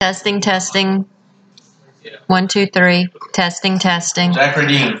Testing, testing. 1, 2, 3. Testing, testing. Zachary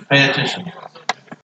Dean, pay attention.